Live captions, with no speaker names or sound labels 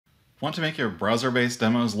Want to make your browser-based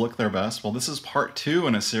demos look their best? Well, this is part 2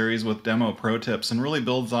 in a series with demo pro tips and really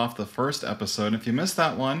builds off the first episode. If you missed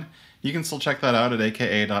that one, you can still check that out at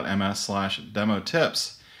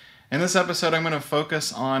aka.ms/demotips. In this episode, I'm going to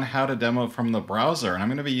focus on how to demo from the browser, and I'm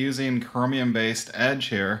going to be using Chromium-based Edge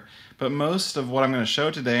here, but most of what I'm going to show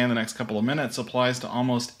today in the next couple of minutes applies to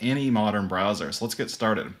almost any modern browser. So let's get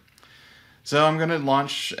started. So I'm going to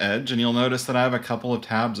launch Edge, and you'll notice that I have a couple of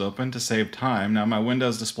tabs open to save time. Now my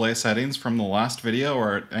Windows display settings from the last video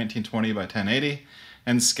are at 1920 by 1080,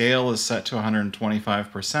 and scale is set to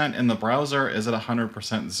 125%, and the browser is at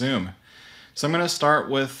 100% zoom. So I'm going to start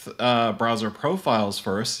with browser profiles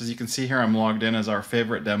first. As you can see here, I'm logged in as our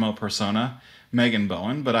favorite demo persona, Megan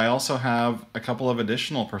Bowen, but I also have a couple of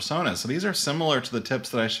additional personas. So these are similar to the tips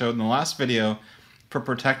that I showed in the last video for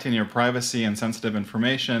protecting your privacy and sensitive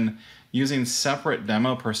information using separate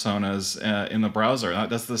demo personas in the browser. That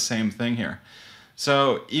does the same thing here.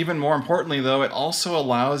 So even more importantly though, it also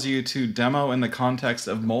allows you to demo in the context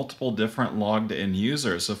of multiple different logged in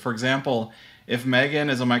users. So for example, if Megan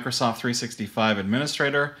is a Microsoft 365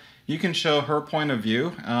 administrator, you can show her point of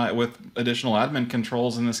view with additional admin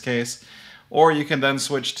controls in this case, or you can then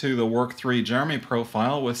switch to the Work3 Jeremy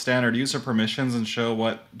profile with standard user permissions and show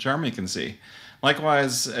what Jeremy can see.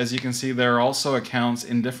 Likewise, as you can see, there are also accounts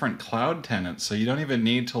in different cloud tenants, so you don't even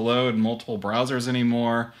need to load multiple browsers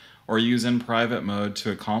anymore or use in private mode to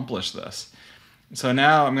accomplish this. So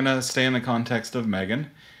now I'm going to stay in the context of Megan,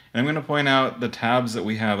 and I'm going to point out the tabs that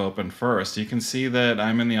we have open first. You can see that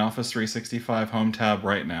I'm in the Office 365 Home tab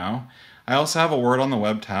right now. I also have a Word on the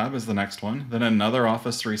Web tab as the next one, then another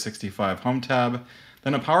Office 365 Home tab,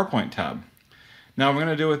 then a PowerPoint tab. Now what I'm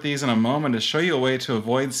going to do with these in a moment is show you a way to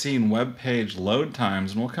avoid seeing web page load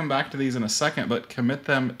times, and we'll come back to these in a second, but commit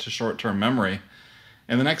them to short-term memory.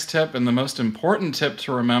 And the next tip, and the most important tip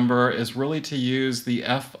to remember, is really to use the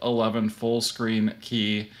F11 full screen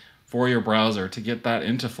key for your browser to get that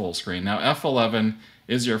into full screen. Now F11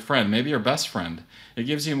 is your friend, maybe your best friend. It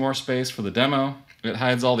gives you more space for the demo, it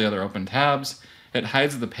hides all the other open tabs, it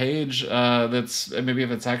hides the page that's maybe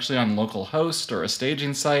if it's actually on localhost or a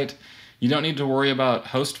staging site. You don't need to worry about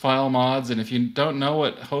host file mods, and if you don't know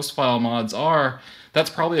what host file mods are,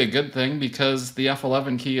 that's probably a good thing because the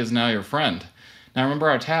F11 key is now your friend. Now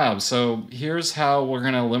remember our tabs, so here's how we're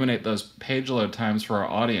going to eliminate those page load times for our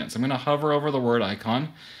audience. I'm going to hover over the word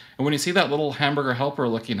icon, and when you see that little hamburger helper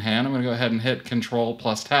looking hand, I'm going to go ahead and hit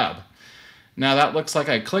CTRL+TAB. Now that looks like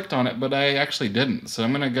I clicked on it, but I actually didn't. So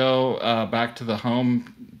I'm going to go back to the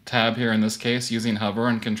Home tab here in this case using hover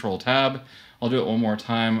and Control-Tab. I'll do it one more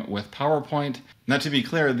time with PowerPoint. Now to be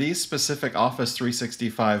clear, these specific Office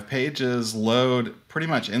 365 pages load pretty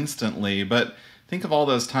much instantly, but think of all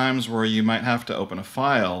those times where you might have to open a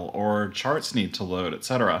file or charts need to load,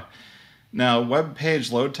 etc. Now web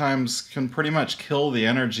page load times can pretty much kill the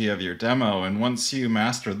energy of your demo, and once you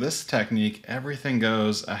master this technique, everything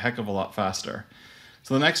goes a heck of a lot faster.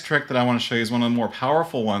 So the next trick that I want to show you is one of the more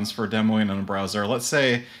powerful ones for demoing in a browser. Let's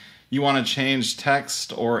say you want to change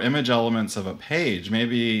text or image elements of a page.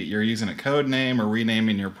 Maybe you're using a code name or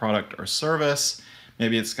renaming your product or service.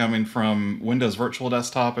 Maybe it's coming from Windows Virtual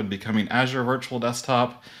Desktop and becoming Azure Virtual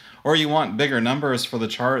Desktop. Or you want bigger numbers for the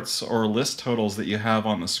charts or list totals that you have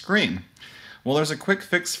on the screen. Well, there's a quick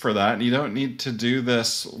fix for that, and you don't need to do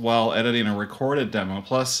this while editing a recorded demo.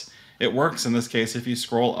 Plus, it works in this case if you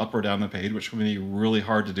scroll up or down the page, which would be really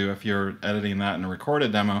hard to do if you're editing that in a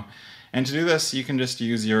recorded demo. And to do this, you can just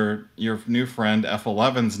use your new friend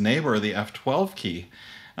F11's neighbor, the F12 key.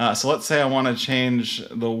 So let's say I want to change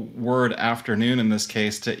the word afternoon in this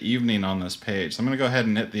case to evening on this page. So I'm going to go ahead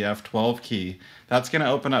and hit the F12 key. That's going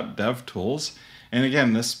to open up DevTools. And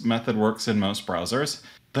again, this method works in most browsers.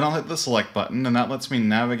 Then I'll hit the select button, and that lets me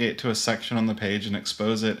navigate to a section on the page and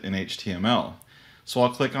expose it in HTML. So I'll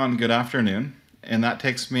click on Good Afternoon, and that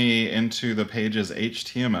takes me into the page's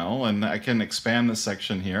HTML, and I can expand this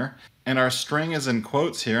section here. And our string is in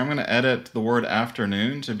quotes here. I'm going to edit the word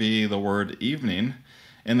afternoon to be the word evening,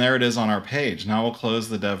 and there it is on our page. Now we'll close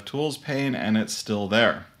the DevTools pane, and it's still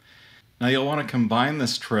there. Now you'll want to combine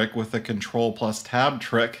this trick with the Control+Tab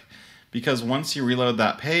trick, because once you reload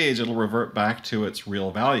that page, it'll revert back to its real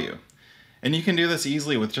value. And you can do this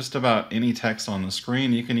easily with just about any text on the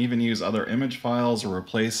screen. You can even use other image files or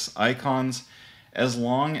replace icons, as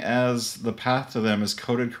long as the path to them is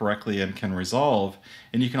coded correctly and can resolve.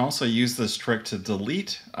 And you can also use this trick to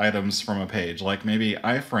delete items from a page, like maybe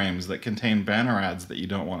iframes that contain banner ads that you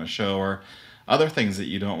don't want to show, or other things that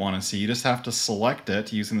you don't want to see. You just have to select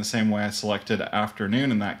it, using the same way I selected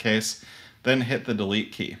afternoon in that case, then hit the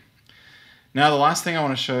delete key. Now, the last thing I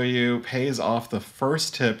want to show you pays off the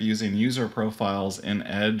first tip using user profiles in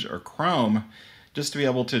Edge or Chrome, just to be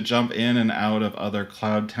able to jump in and out of other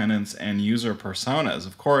cloud tenants and user personas.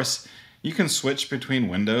 Of course, you can switch between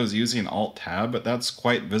windows using Alt-Tab, but that's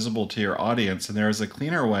quite visible to your audience, and there is a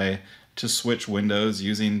cleaner way to switch windows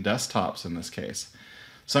using desktops in this case.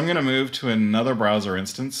 So I'm going to move to another browser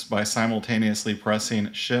instance by simultaneously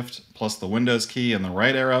pressing Shift plus the Windows key and the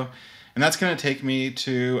right arrow, and that's going to take me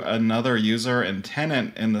to another user and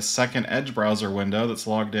tenant in the second Edge browser window that's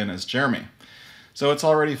logged in as Jeremy. So it's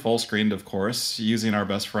already full screened, of course, using our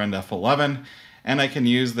best friend F11, and I can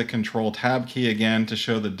use the CTRL+TAB key again to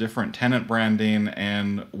show the different tenant branding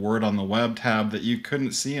and Word on the Web tab that you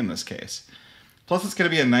couldn't see in this case. Plus, it's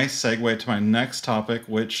going to be a nice segue to my next topic,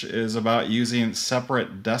 which is about using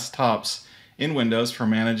separate desktops in Windows for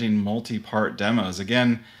managing multi-part demos.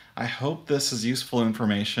 Again, I hope this is useful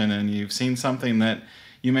information and you've seen something that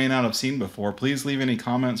you may not have seen before. Please leave any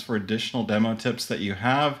comments for additional demo tips that you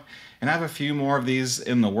have. And I have a few more of these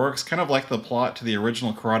in the works, kind of like the plot to the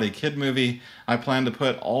original Karate Kid movie. I plan to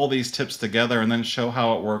put all these tips together and then show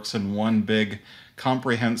how it works in one big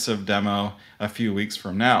comprehensive demo a few weeks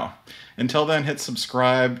from now. Until then, hit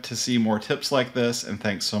subscribe to see more tips like this, and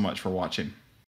thanks so much for watching.